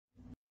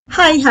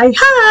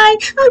Hi!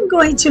 I'm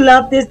going to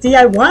love this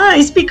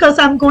DIYs because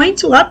I'm going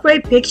to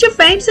upgrade picture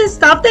frames and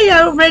stuff that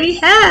I already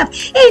have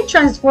and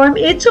transform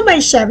it to my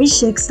shabby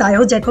chic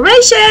style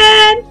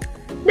decoration.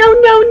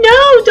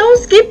 No,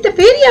 don't skip the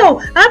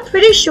video. I'm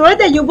pretty sure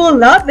that you will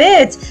love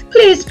it.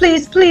 Please,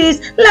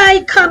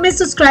 like, comment,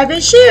 subscribe,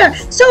 and share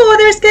so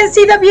others can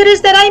see the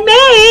beauties that I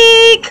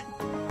make.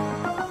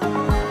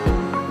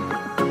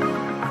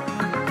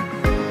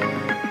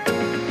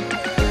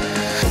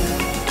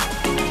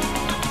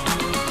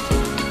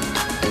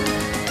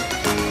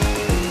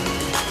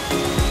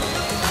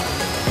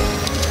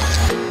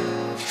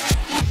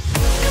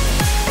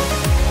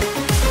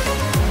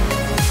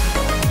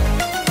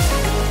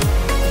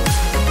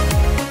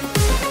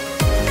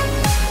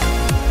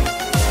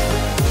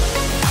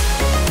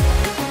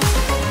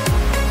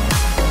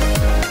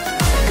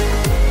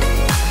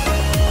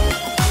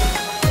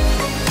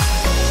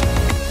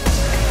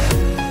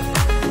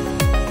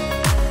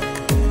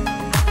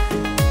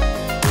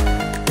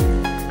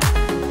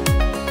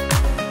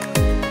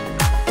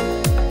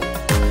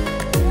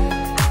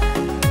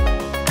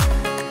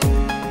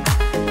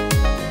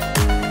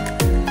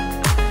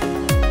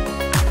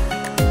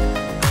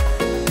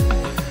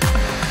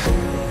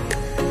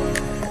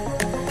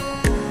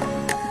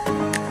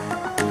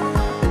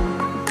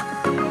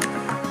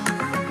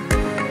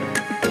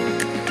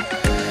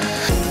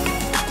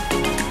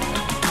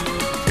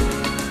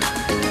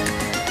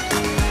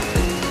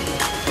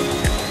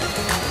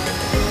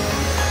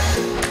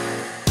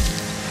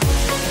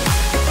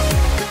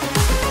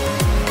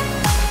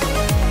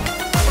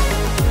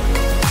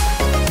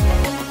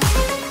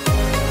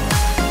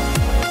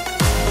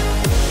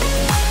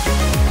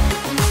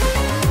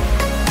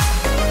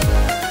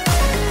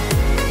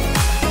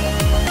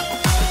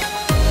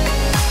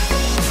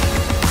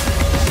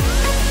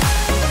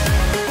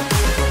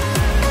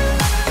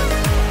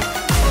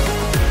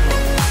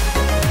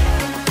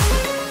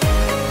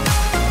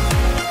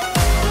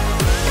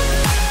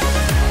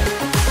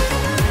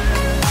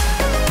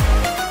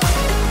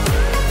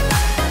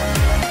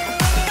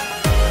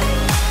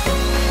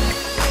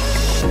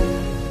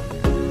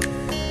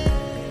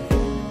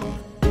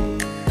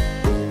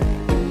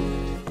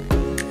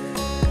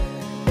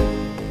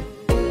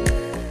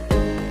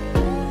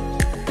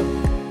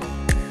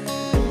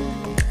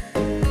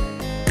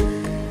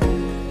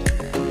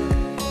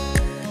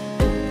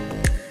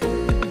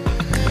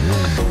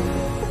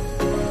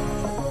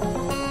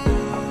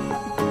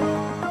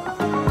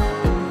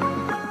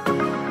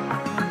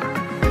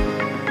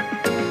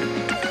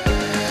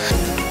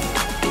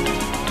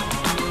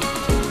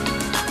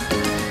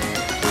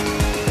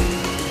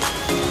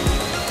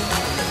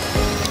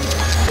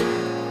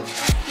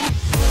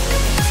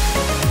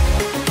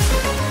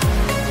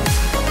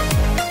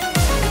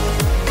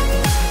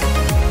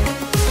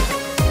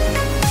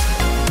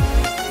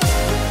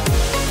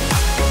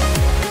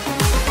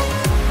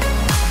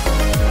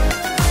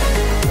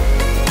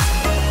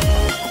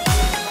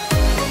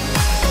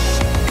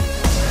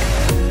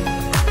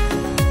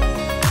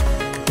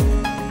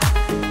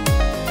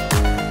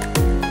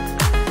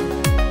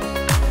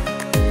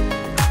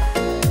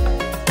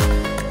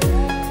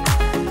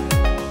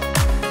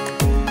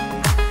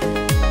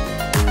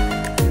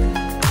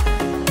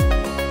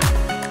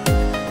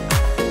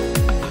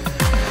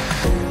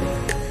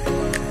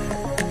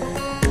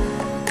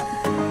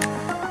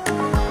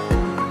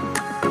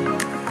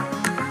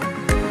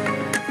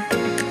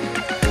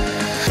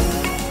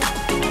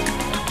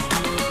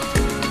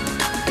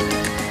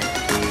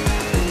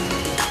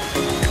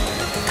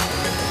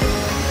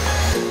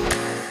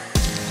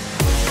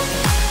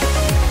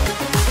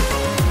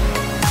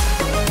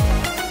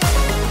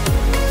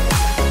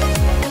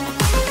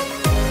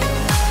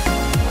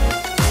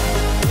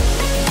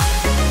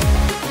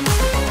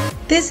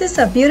 This is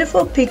a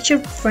beautiful picture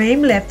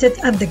frame left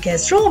it on the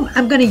guest room.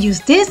 I'm going to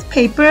use this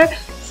paper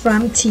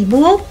from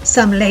Temu,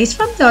 some lace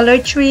from Dollar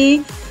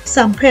Tree,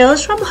 some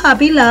pearls from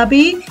Hobby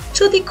Lobby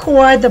to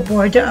decor the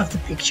border of the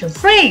picture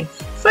frame.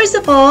 First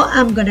of all,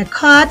 I'm going to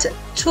cut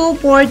two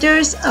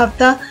borders of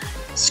the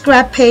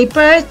scrap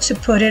paper to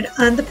put it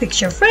on the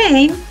picture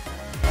frame.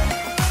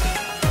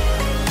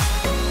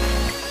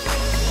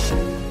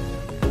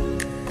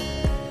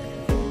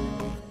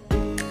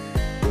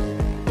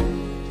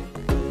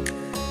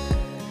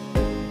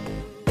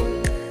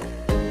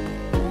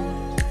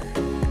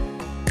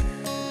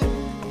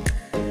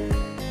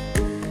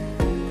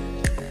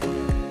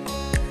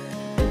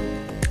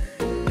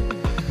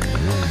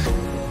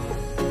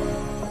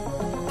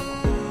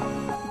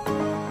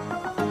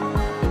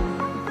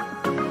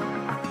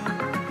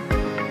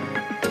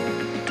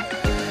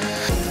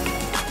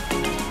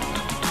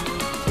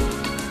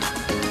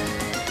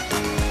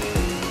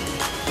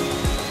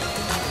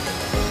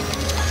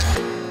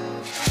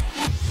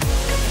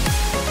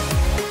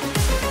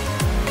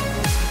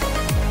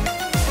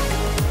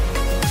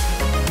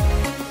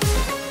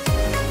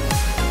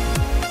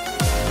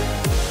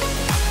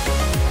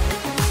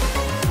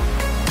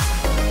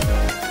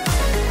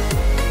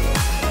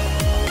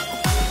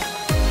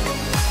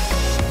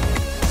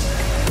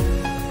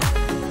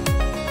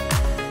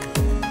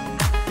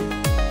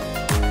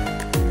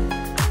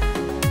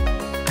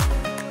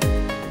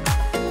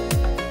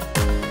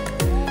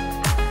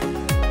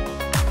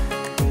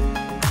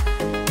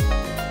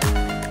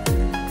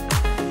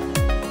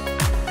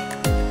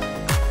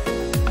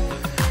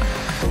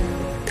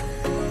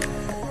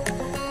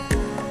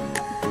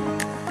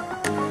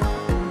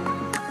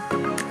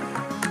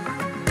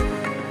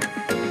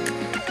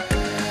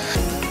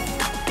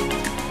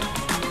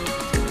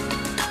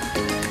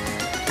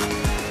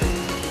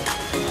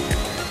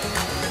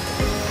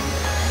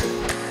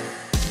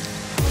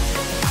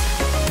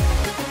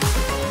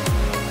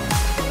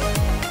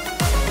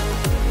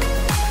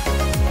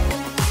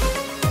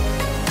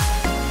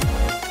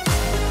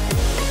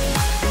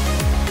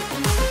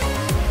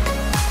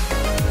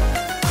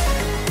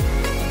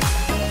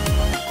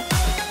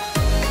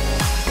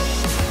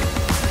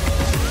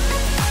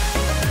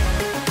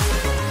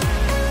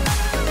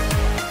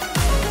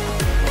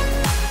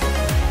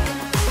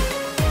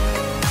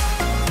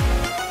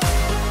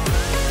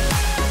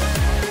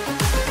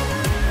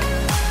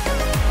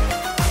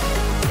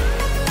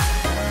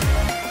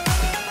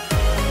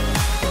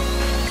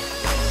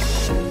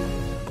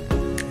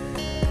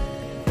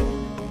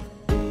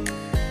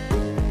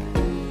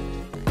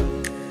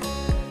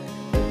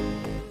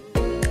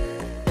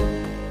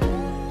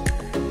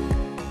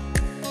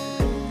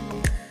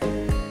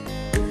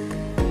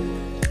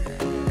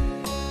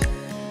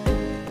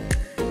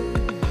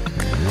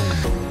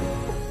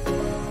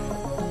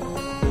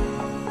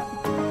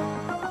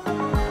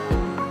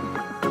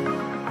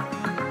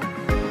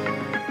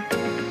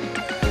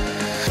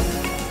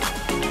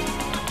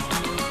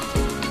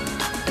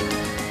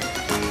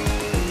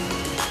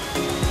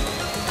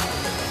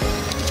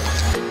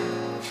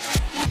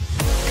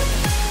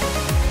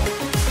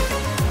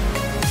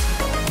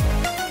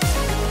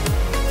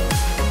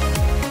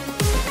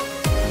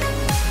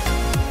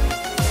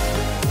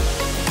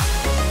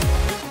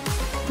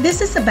 This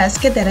is a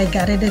basket that I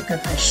got at the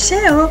garage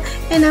sale,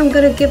 and I'm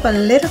gonna give a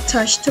little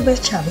touch to my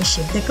shabby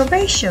chic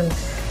decoration.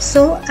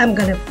 So I'm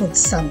gonna put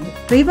some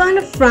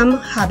ribbon from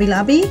Hobby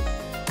Lobby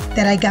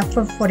that I got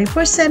for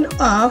 40%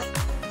 off,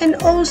 and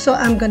also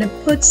I'm gonna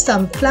put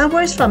some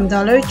flowers from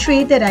Dollar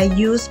Tree that I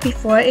used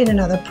before in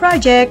another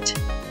project.